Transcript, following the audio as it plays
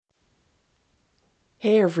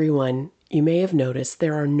Hey everyone, you may have noticed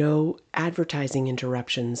there are no advertising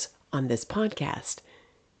interruptions on this podcast.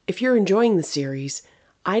 If you're enjoying the series,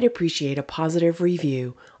 I'd appreciate a positive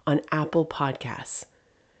review on Apple Podcasts.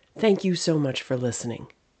 Thank you so much for listening.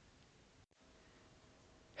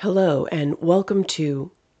 Hello and welcome to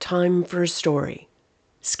Time for a Story,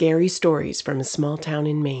 Scary Stories from a Small Town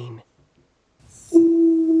in Maine.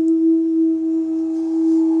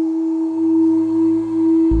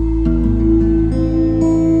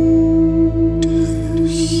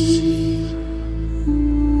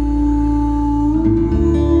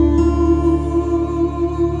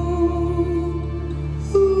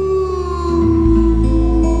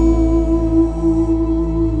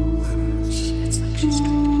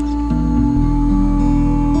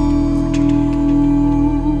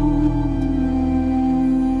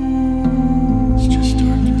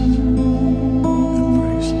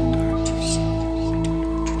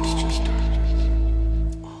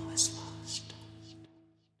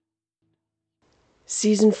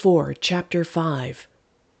 Season 4, Chapter 5,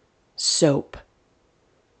 Soap.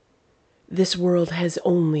 This world has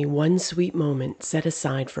only one sweet moment set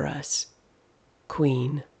aside for us.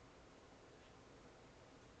 Queen.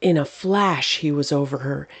 In a flash he was over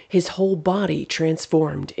her, his whole body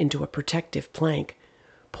transformed into a protective plank,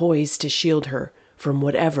 poised to shield her from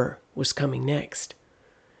whatever was coming next.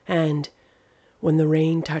 And when the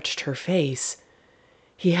rain touched her face,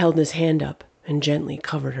 he held his hand up and gently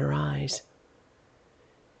covered her eyes.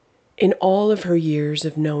 In all of her years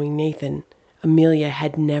of knowing Nathan, Amelia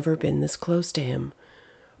had never been this close to him.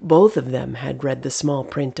 Both of them had read the small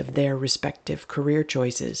print of their respective career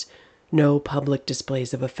choices, no public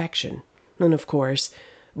displays of affection, and of course,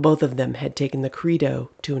 both of them had taken the credo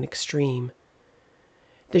to an extreme.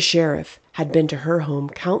 The sheriff had been to her home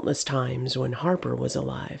countless times when Harper was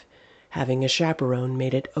alive. Having a chaperone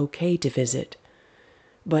made it okay to visit.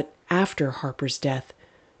 But after Harper's death,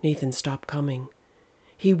 Nathan stopped coming.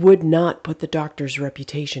 He would not put the doctor's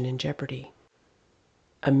reputation in jeopardy.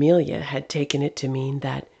 Amelia had taken it to mean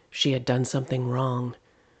that she had done something wrong.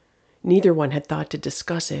 Neither one had thought to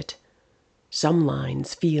discuss it. Some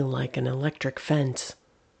lines feel like an electric fence.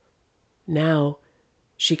 Now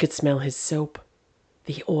she could smell his soap,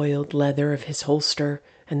 the oiled leather of his holster,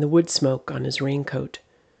 and the wood smoke on his raincoat.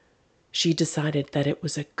 She decided that it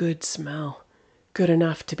was a good smell, good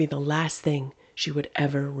enough to be the last thing she would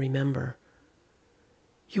ever remember.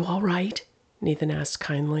 "You all right?" Nathan asked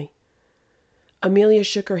kindly. Amelia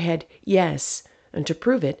shook her head yes, and to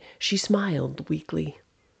prove it, she smiled weakly.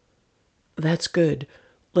 "That's good.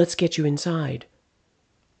 Let's get you inside."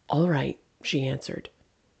 "All right," she answered.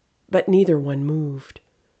 But neither one moved.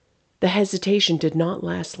 The hesitation did not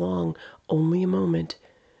last long, only a moment,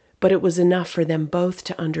 but it was enough for them both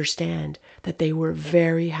to understand that they were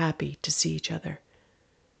very happy to see each other.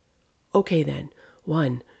 "Okay then,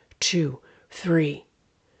 1, 2, 3.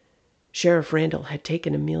 Sheriff Randall had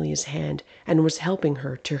taken Amelia's hand and was helping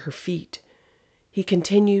her to her feet. He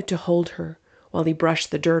continued to hold her while he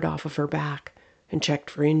brushed the dirt off of her back and checked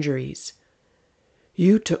for injuries.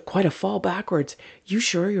 "You took quite a fall backwards. You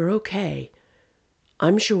sure you're okay?"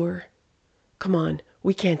 "I'm sure. Come on,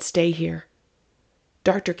 we can't stay here."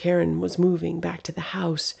 Dr. Karen was moving back to the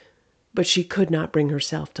house, but she could not bring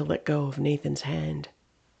herself to let go of Nathan's hand.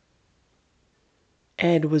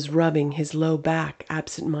 Ed was rubbing his low back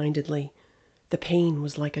absent-mindedly. The pain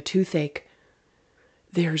was like a toothache.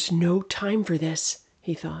 "There's no time for this,"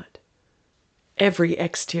 he thought. Every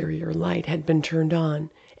exterior light had been turned on,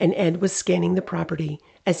 and Ed was scanning the property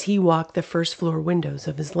as he walked the first-floor windows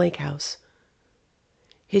of his lake house.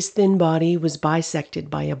 His thin body was bisected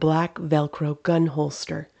by a black Velcro gun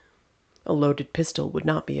holster. A loaded pistol would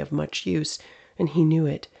not be of much use, and he knew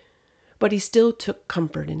it, but he still took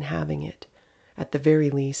comfort in having it. At the very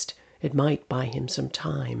least, it might buy him some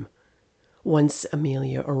time. Once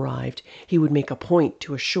Amelia arrived, he would make a point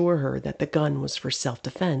to assure her that the gun was for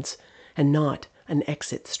self-defense and not an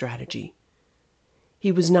exit strategy.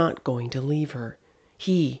 He was not going to leave her.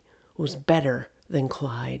 He was better than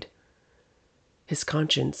Clyde. His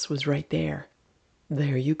conscience was right there.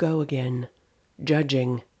 There you go again,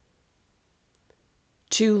 judging.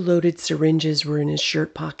 2 loaded syringes were in his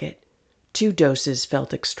shirt pocket. 2 doses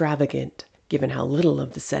felt extravagant, given how little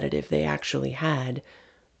of the sedative they actually had,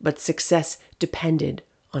 but success depended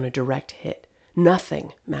on a direct hit.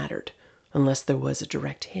 Nothing mattered unless there was a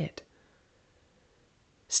direct hit.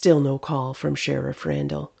 Still no call from Sheriff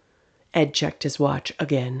Randall. Ed checked his watch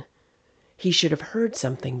again. He should have heard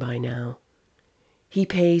something by now. He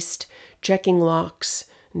paced, checking locks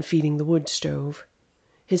and feeding the wood stove.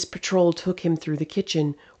 His patrol took him through the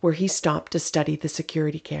kitchen, where he stopped to study the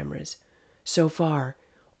security cameras. So far,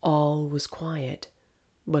 all was quiet,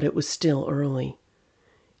 but it was still early.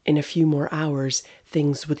 In a few more hours,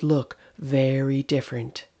 things would look very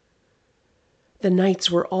different. The nights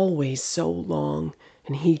were always so long,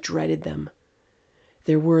 and he dreaded them.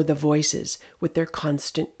 There were the voices with their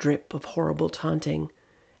constant drip of horrible taunting,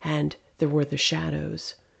 and there were the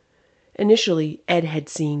shadows. Initially, Ed had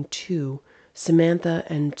seen two, Samantha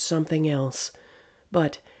and something else,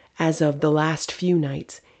 but as of the last few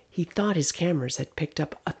nights, he thought his cameras had picked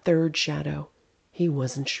up a third shadow. He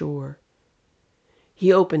wasn't sure.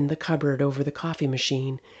 He opened the cupboard over the coffee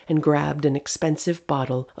machine and grabbed an expensive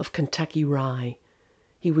bottle of Kentucky Rye.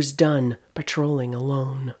 He was done patrolling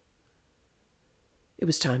alone. It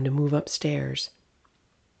was time to move upstairs.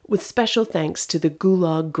 With special thanks to the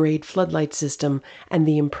gulag-grade floodlight system and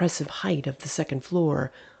the impressive height of the second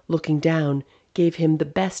floor, looking down gave him the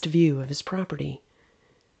best view of his property.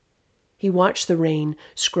 He watched the rain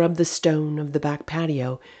scrub the stone of the back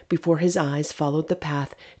patio before his eyes followed the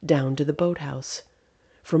path down to the boathouse.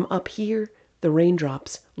 From up here, the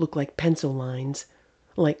raindrops looked like pencil lines,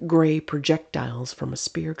 like gray projectiles from a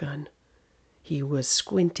spear gun. He was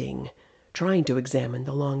squinting, trying to examine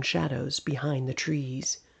the long shadows behind the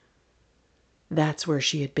trees. That's where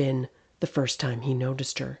she had been the first time he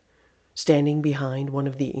noticed her, standing behind one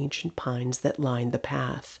of the ancient pines that lined the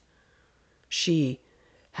path. She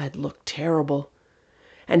had looked terrible,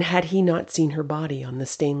 and had he not seen her body on the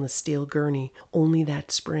stainless steel gurney only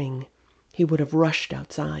that spring, he would have rushed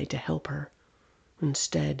outside to help her.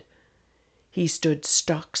 Instead, he stood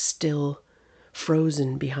stock still,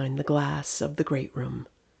 frozen behind the glass of the great room.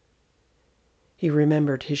 He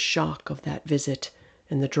remembered his shock of that visit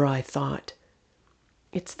and the dry thought,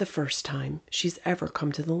 it's the first time she's ever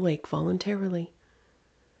come to the lake voluntarily.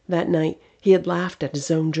 That night he had laughed at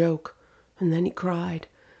his own joke, and then he cried,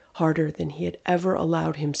 harder than he had ever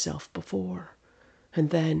allowed himself before. And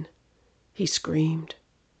then he screamed.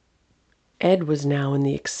 Ed was now in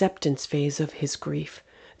the acceptance phase of his grief.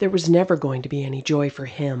 There was never going to be any joy for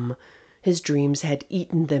him. His dreams had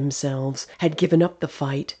eaten themselves, had given up the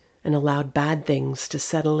fight, and allowed bad things to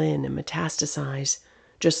settle in and metastasize,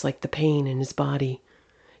 just like the pain in his body.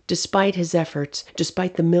 Despite his efforts,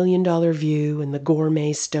 despite the $1,000,000 view and the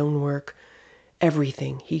gourmet stonework,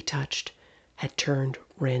 everything he touched had turned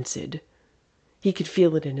rancid. He could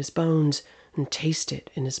feel it in his bones and taste it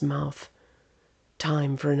in his mouth.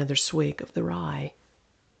 Time for another swig of the rye.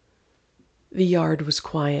 The yard was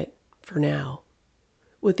quiet, for now.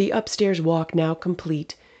 With the upstairs walk now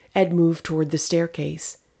complete, Ed moved toward the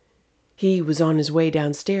staircase. He was on his way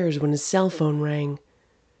downstairs when his cell phone rang.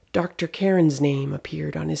 Dr. Karen's name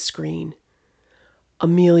appeared on his screen.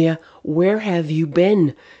 "Amelia, where have you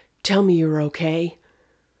been? Tell me you're okay."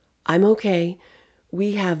 "I'm okay.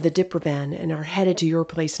 We have the Diprovan and are headed to your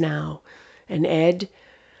place now. And Ed,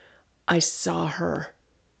 I saw her.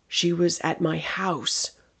 She was at my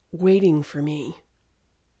house, waiting for me."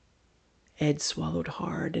 Ed swallowed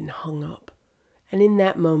hard and hung up. And in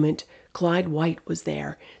that moment, Clyde White was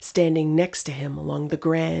there, standing next to him along the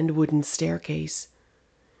grand wooden staircase.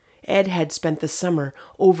 Ed had spent the summer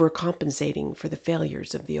overcompensating for the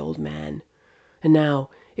failures of the old man. And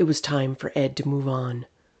now it was time for Ed to move on.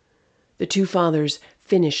 The two fathers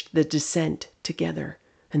finished the descent together,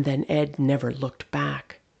 and then Ed never looked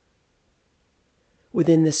back.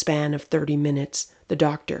 Within the span of 30 minutes, the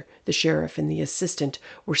doctor, the sheriff, and the assistant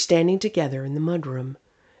were standing together in the mudroom.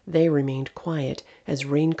 They remained quiet as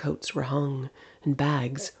raincoats were hung and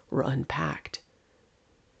bags were unpacked.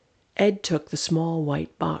 Ed took the small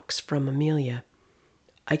white box from Amelia.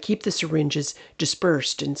 "I keep the syringes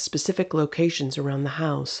dispersed in specific locations around the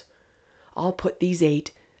house. I'll put these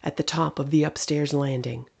 8 at the top of the upstairs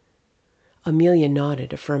landing." Amelia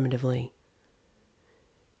nodded affirmatively.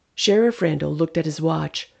 Sheriff Randall looked at his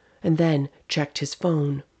watch and then checked his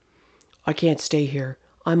phone. "I can't stay here.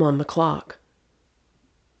 I'm on the clock."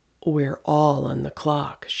 "We're all on the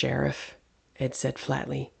clock, Sheriff," Ed said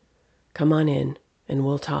flatly. "Come on in and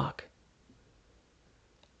we'll talk."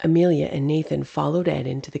 Amelia and Nathan followed Ed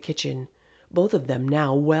into the kitchen, both of them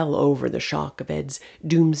now well over the shock of Ed's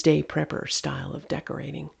doomsday prepper style of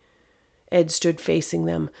decorating. Ed stood facing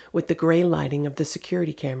them with the gray lighting of the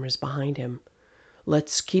security cameras behind him.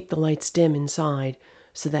 "Let's keep the lights dim inside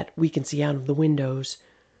so that we can see out of the windows.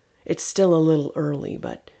 It's still a little early,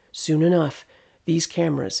 but soon enough these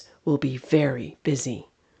cameras will be very busy.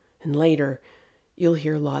 And later, you'll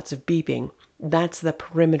hear lots of beeping. That's the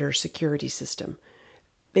perimeter security system.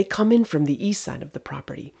 They come in from the east side of the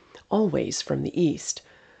property, always from the east.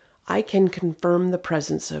 I can confirm the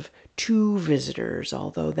presence of 2 visitors,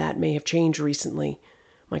 although that may have changed recently.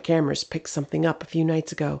 My cameras picked something up a few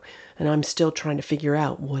nights ago, and I'm still trying to figure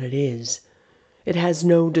out what it is. It has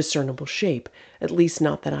no discernible shape, at least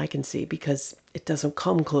not that I can see, because it doesn't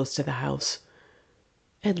come close to the house."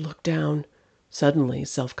 Ed looked down, suddenly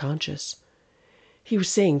self-conscious. He was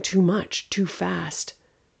saying too much, too fast.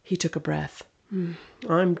 He took a breath.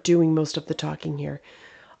 "I'm doing most of the talking here.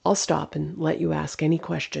 I'll stop and let you ask any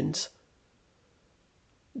questions."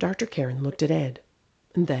 Dr. Karen looked at Ed,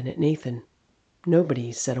 and then at Nathan.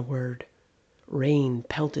 Nobody said a word. Rain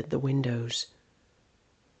pelted the windows.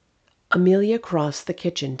 Amelia crossed the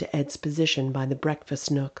kitchen to Ed's position by the breakfast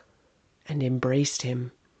nook and embraced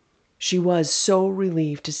him. She was so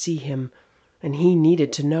relieved to see him, and he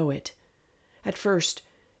needed to know it. At first,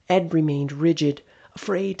 Ed remained rigid,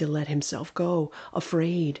 afraid to let himself go,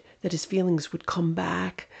 afraid that his feelings would come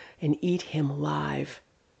back and eat him alive.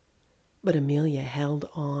 But Amelia held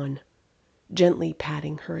on, gently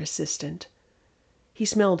patting her assistant. He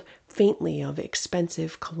smelled faintly of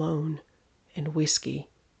expensive cologne and whiskey.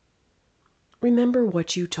 "Remember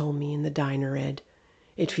what you told me in the diner, Ed.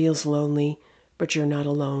 It feels lonely, but you're not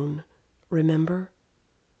alone. Remember?"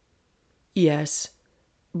 "Yes,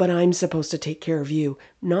 but I'm supposed to take care of you,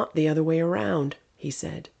 not the other way around," he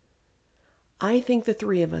said. "I think the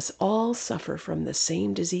three of us all suffer from the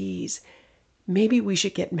same disease. Maybe we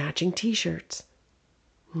should get matching t-shirts."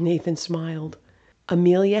 Nathan smiled.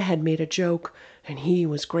 Amelia had made a joke, and he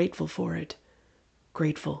was grateful for it.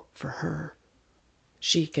 Grateful for her.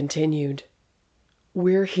 She continued,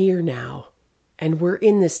 "We're here now, and we're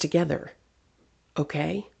in this together.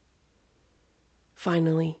 Okay?"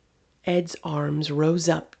 Finally, Ed's arms rose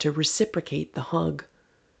up to reciprocate the hug.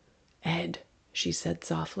 "Ed," she said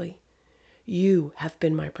softly, "you have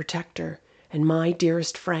been my protector and my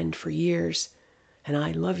dearest friend for years, and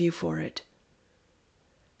I love you for it."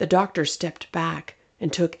 The doctor stepped back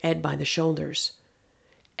and took Ed by the shoulders.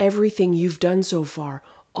 "Everything you've done so far,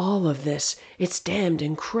 all of this, it's damned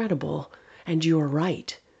incredible. And you're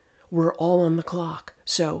right. We're all on the clock.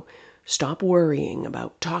 So stop worrying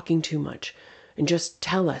about talking too much and just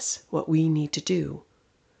tell us what we need to do."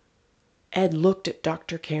 Ed looked at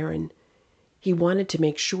Dr. Karen. He wanted to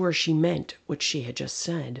make sure she meant what she had just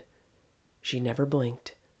said. She never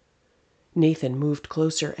blinked. Nathan moved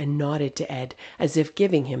closer and nodded to Ed, as if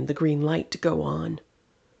giving him the green light to go on.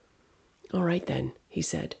 "All right then," he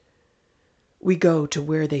said. "We go to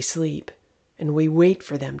where they sleep, and we wait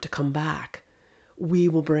for them to come back. We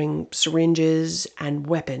will bring syringes and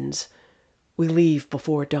weapons. We leave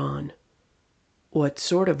before dawn." "What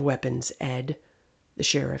sort of weapons, Ed?" the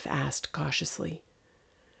sheriff asked cautiously.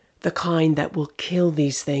 "The kind that will kill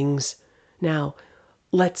these things. Now,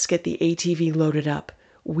 let's get the ATV loaded up.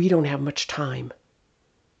 We don't have much time."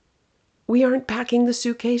 "We aren't packing the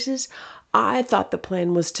suitcases? I thought the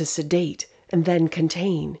plan was to sedate and then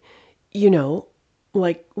contain. You know,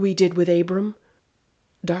 like we did with Abram."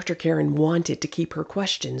 Dr. Karen wanted to keep her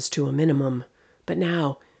questions to a minimum, but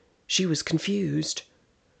now she was confused.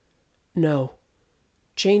 "No.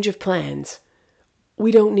 Change of plans.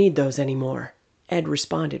 We don't need those anymore," Ed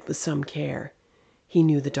responded with some care. He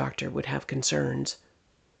knew the doctor would have concerns.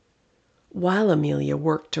 While Amelia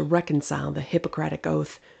worked to reconcile the Hippocratic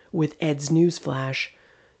Oath with Ed's news flash,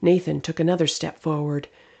 Nathan took another step forward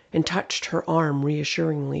and touched her arm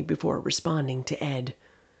reassuringly before responding to Ed.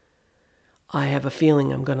 "I have a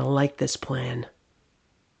feeling I'm going to like this plan."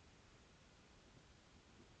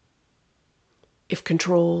 If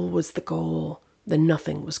control was the goal, then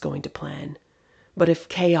nothing was going to plan. But if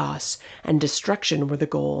chaos and destruction were the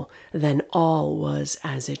goal, then all was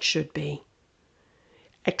as it should be.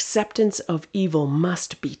 Acceptance of evil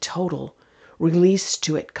must be total, release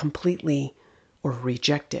to it completely, or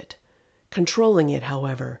reject it. Controlling it,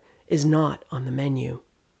 however, is not on the menu.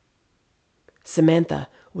 Samantha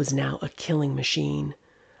was now a killing machine,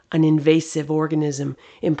 an invasive organism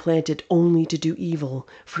implanted only to do evil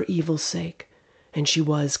for evil's sake, and she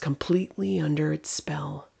was completely under its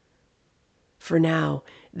spell. For now,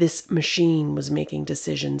 this machine was making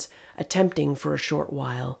decisions, attempting for a short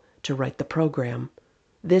while to write the program.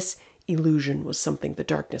 This illusion was something the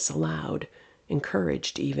darkness allowed,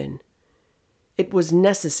 encouraged even. It was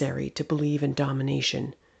necessary to believe in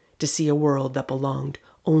domination, to see a world that belonged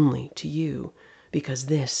only to you, because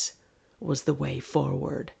this was the way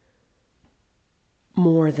forward.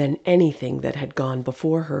 More than anything that had gone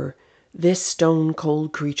before her, this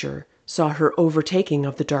stone-cold creature saw her overtaking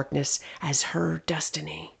of the darkness as her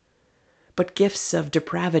destiny. But gifts of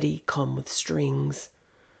depravity come with strings.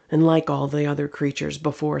 And like all the other creatures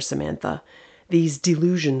before Samantha, these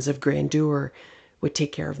delusions of grandeur would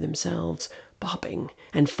take care of themselves, popping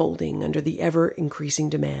and folding under the ever-increasing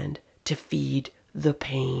demand to feed the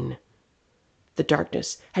pain. The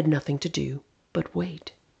darkness had nothing to do but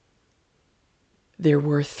wait. There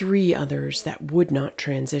were 3 others that would not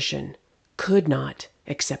transition, could not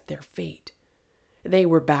accept their fate. They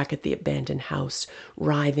were back at the abandoned house,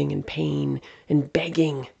 writhing in pain and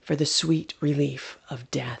begging for the sweet relief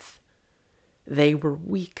of death. They were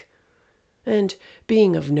weak, and,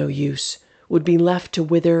 being of no use, would be left to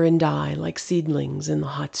wither and die like seedlings in the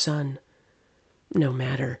hot sun. No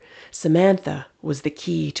matter. Samantha was the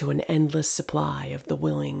key to an endless supply of the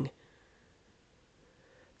willing.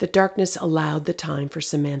 The darkness allowed the time for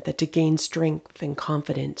Samantha to gain strength and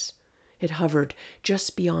confidence. It hovered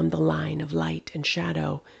just beyond the line of light and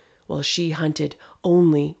shadow, while she hunted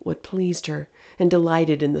only what pleased her and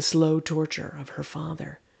delighted in the slow torture of her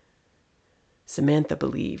father. Samantha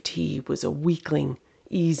believed he was a weakling,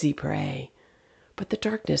 easy prey, but the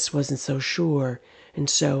darkness wasn't so sure, and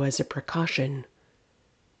so, as a precaution,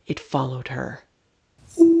 it followed her.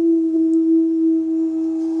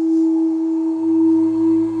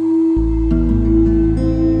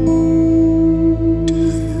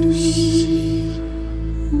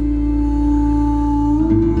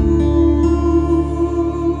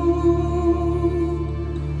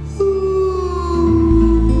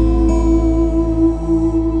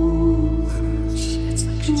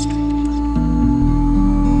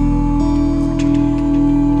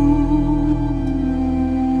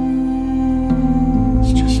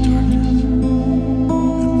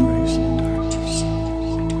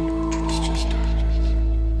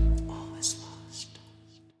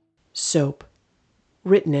 Soap.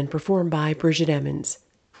 Written and performed by Bridget Emmons.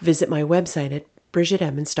 Visit my website at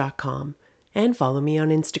bridgetemmons.com and follow me on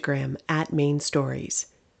Instagram @mainstories.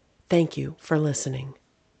 Thank you for listening.